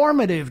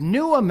transformative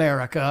new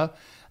America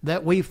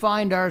that we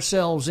find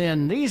ourselves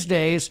in these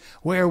days,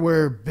 where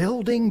we're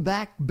building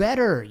back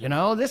better.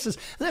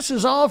 This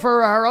is all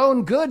for our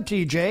own good,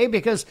 TJ,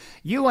 because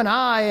you and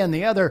I and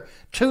the other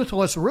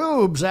toothless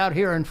rubes out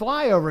here in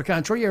flyover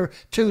country are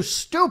too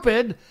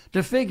stupid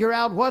to figure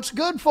out what's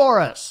good for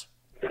us.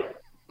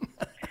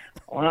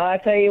 Well, I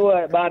tell you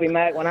what, Bobby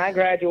Mack, when I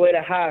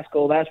graduated high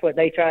school, that's what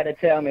they tried to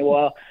tell me.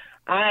 Well,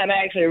 I am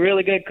actually a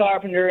really good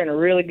carpenter and a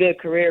really good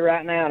career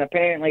right now, and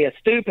apparently a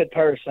stupid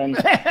person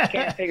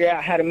can't figure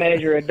out how to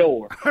measure a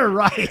door.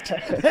 Right.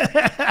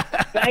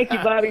 Thank you,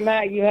 Bobby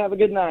Mack. You have a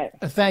good night.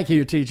 Thank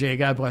you, TJ.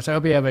 God bless. I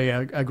hope you have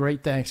a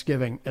great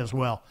Thanksgiving as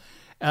well.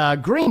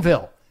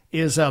 Greenville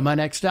is my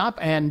next stop,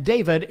 and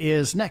David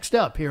is next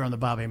up here on the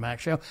Bobby Mack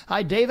Show.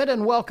 Hi, David,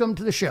 and welcome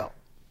to the show.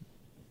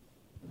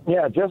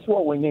 Yeah, just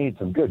what we need,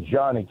 some good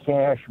Johnny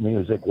Cash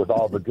music with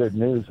all the good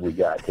news we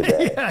got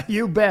today. Yeah,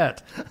 you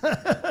bet.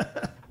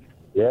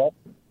 Yep.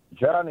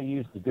 Johnny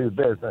used to do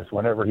business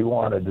whenever he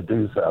wanted to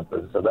do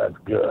something, so that's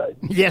good.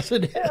 Yes,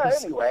 it is. Yeah,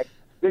 anyway,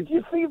 did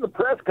you see the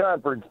press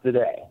conference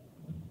today?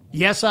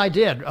 Yes, I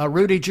did.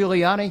 Rudy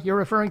Giuliani, you're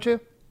referring to?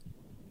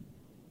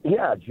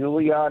 Yeah,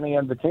 Giuliani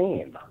and the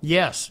team.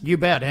 Yes, you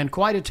bet, and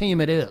quite a team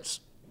it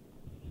is.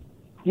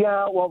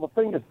 Yeah, well, the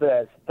thing is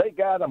this. They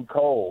got them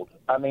cold.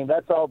 I mean,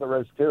 that's all there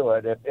is to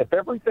it. If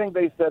everything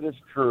they said is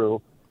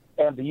true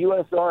and the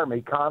U.S.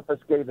 Army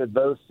confiscated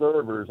those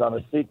servers on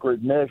a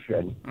secret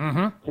mission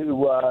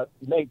to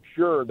make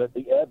sure that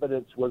the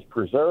evidence was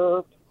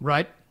preserved,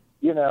 right?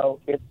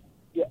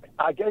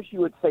 I guess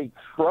you would say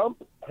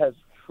Trump has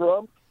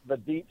trumped the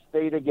deep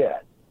state again.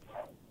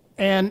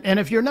 And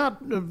if you're don't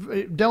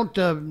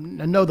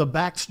know the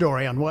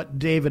backstory on what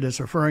David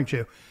is referring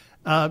to,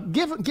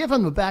 give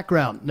him the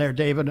background there,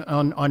 David,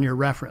 on your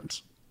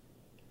reference.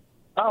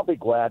 I'll be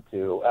glad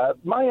to.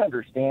 My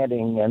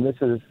understanding, and this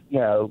is,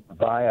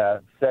 via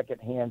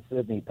secondhand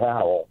Sidney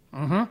Powell,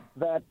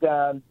 that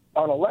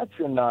on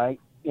election night,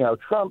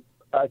 Trump,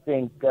 I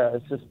think,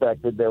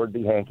 suspected there would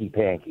be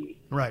hanky-panky.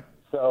 Right.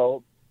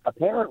 So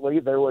apparently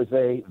there was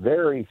a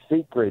very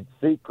secret,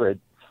 super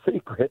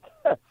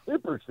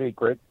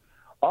secret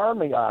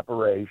Army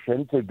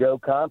operation to go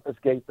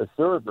confiscate the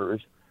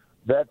servers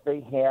that they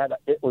had.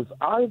 It was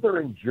either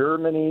in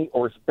Germany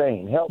or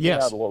Spain. Help me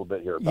out a little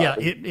bit here,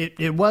 Bobby. Yeah,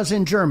 it was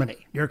in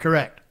Germany. You're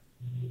correct.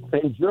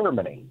 In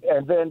Germany.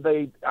 And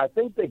then I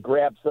think they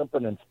grabbed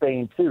something in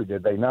Spain too,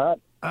 did they not?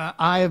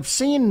 I have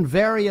seen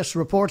various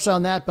reports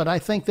on that, but I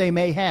think they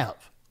may have.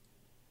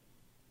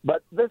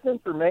 But this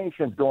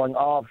information's going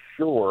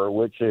offshore,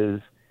 which is,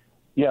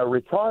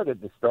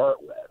 retarded to start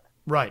with.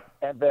 Right.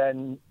 And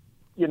then,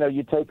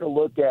 you take a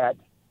look at,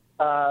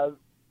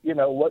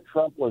 what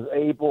Trump was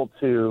able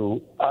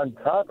to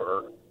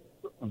uncover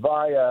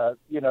via,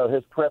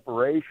 his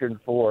preparation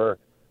for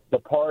the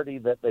party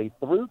that they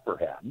threw for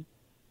him.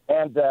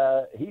 And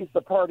he's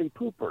the party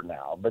pooper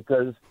now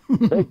because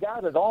they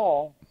got it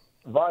all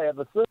via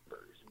the servers.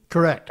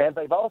 Correct. And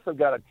they've also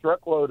got a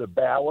truckload of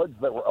ballots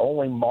that were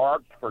only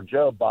marked for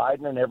Joe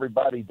Biden, and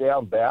everybody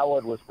down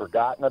ballot was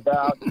forgotten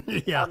about.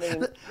 Yeah,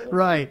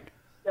 right.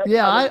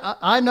 Yeah,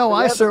 I know.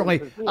 I certainly,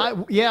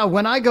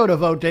 when I go to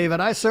vote, David,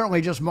 I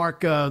certainly just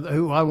mark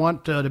who I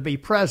want to be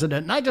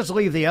president, and I just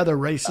leave the other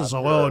races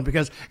alone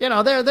because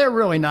they're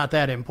really not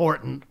that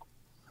important.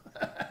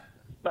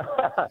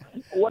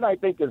 What I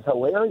think is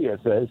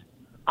hilarious is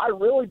I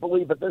really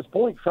believe at this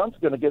point Trump's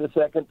going to get a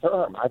second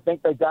term. I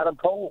think they got him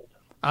cold.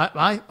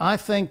 I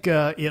think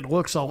it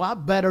looks a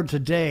lot better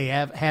today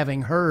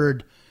having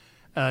heard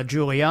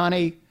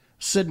Giuliani,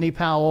 Sidney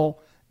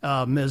Powell,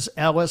 Ms.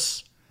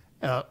 Ellis,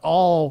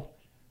 all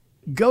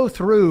go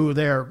through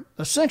their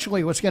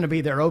essentially what's going to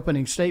be their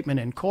opening statement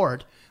in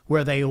court,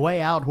 where they lay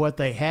out what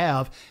they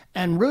have.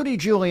 And Rudy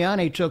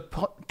Giuliani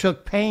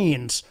took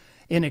pains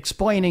in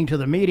explaining to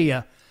the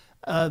media,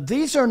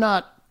 these are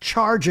not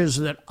charges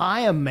that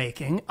I am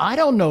making. I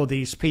don't know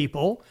these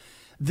people.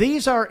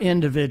 These are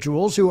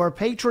individuals who are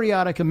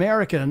patriotic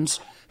Americans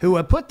who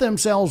have put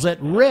themselves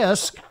at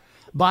risk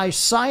by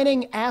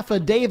signing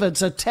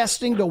affidavits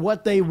attesting to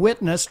what they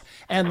witnessed,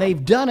 and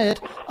they've done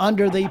it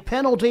under the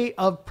penalty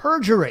of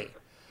perjury.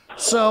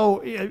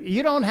 So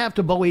you don't have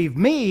to believe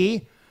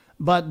me,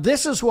 but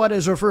this is what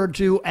is referred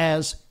to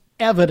as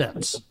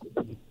evidence.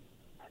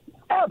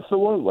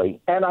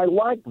 Absolutely. And I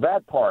like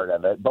that part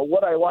of it. But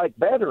what I like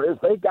better is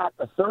they got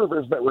the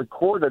servers that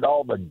recorded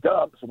all the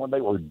dumps when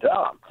they were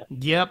dumped.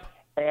 Yep.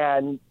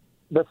 And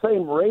the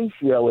same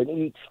ratio in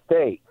each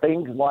state,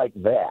 things like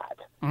that.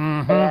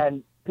 Mm-hmm.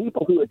 And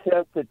people who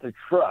attested to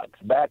trucks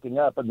backing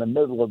up in the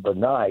middle of the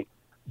night,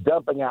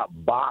 dumping out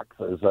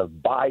boxes of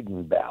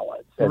Biden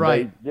ballots. And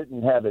right. They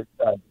didn't have it.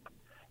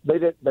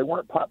 They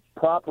weren't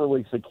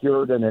properly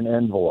secured in an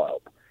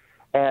envelope.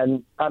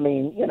 And, I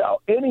mean, you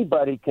know,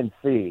 anybody can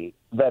see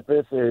that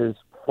this is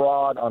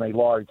fraud on a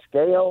large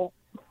scale.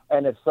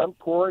 And if some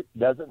court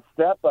doesn't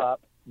step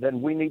up,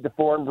 then we need to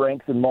form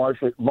ranks and march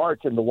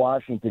into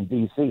Washington,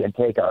 D.C. and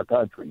take our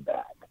country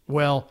back.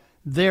 Well,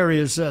 there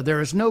is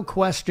no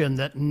question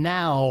that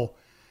now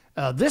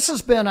this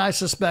has been, I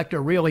suspect, a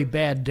really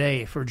bad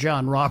day for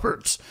John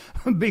Roberts,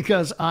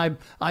 because I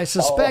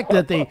suspect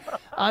that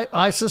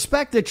I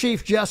suspect the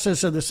Chief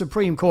Justice of the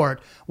Supreme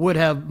Court would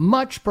have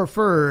much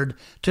preferred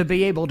to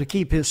be able to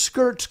keep his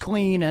skirts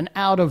clean and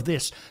out of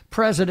this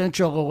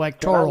presidential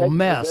electoral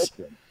mess.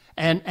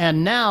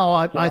 And now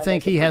I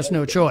think he has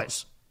no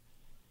choice.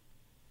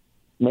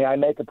 May I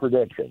make a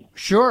prediction?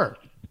 Sure.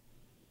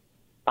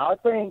 I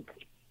think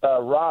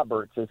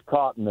Roberts is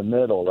caught in the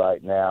middle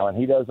right now, and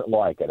he doesn't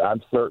like it.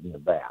 I'm certain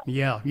of that.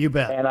 Yeah, you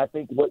bet. And I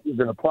think what you're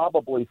going to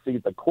probably see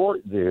the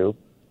court do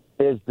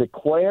is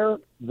declare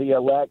the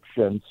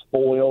election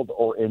spoiled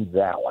or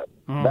invalid.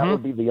 Mm-hmm. That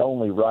would be the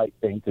only right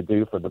thing to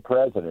do for the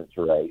president's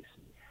race.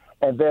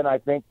 And then I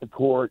think the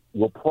court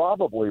will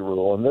probably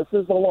rule, and this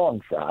is a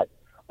long shot,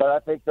 but I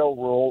think they'll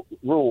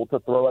rule to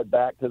throw it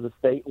back to the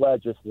state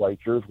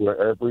legislatures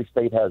where every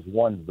state has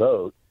one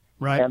vote.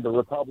 Right. And the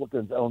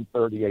Republicans own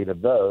 38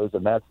 of those,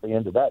 and that's the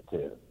end of that,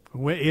 too.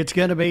 It's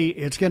going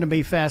to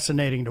be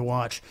fascinating to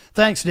watch.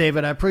 Thanks,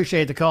 David. I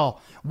appreciate the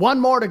call. One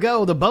more to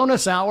go. The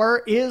bonus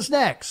hour is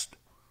next.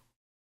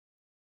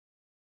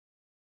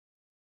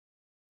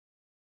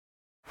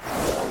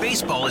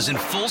 Baseball is in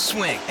full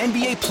swing.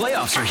 NBA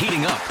playoffs are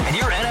heating up, and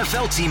your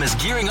NFL team is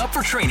gearing up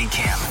for training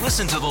camp.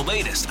 Listen to the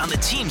latest on the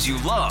teams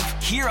you love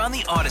here on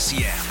the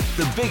Odyssey app.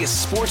 The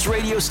biggest sports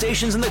radio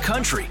stations in the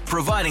country,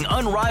 providing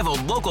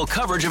unrivaled local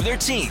coverage of their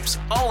teams,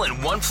 all in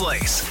one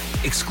place.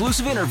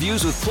 Exclusive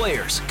interviews with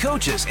players,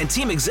 coaches, and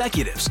team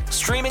executives,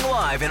 streaming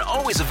live and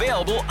always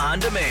available on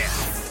demand.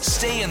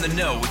 Stay in the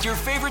know with your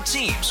favorite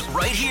teams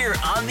right here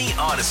on the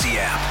Odyssey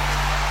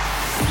app.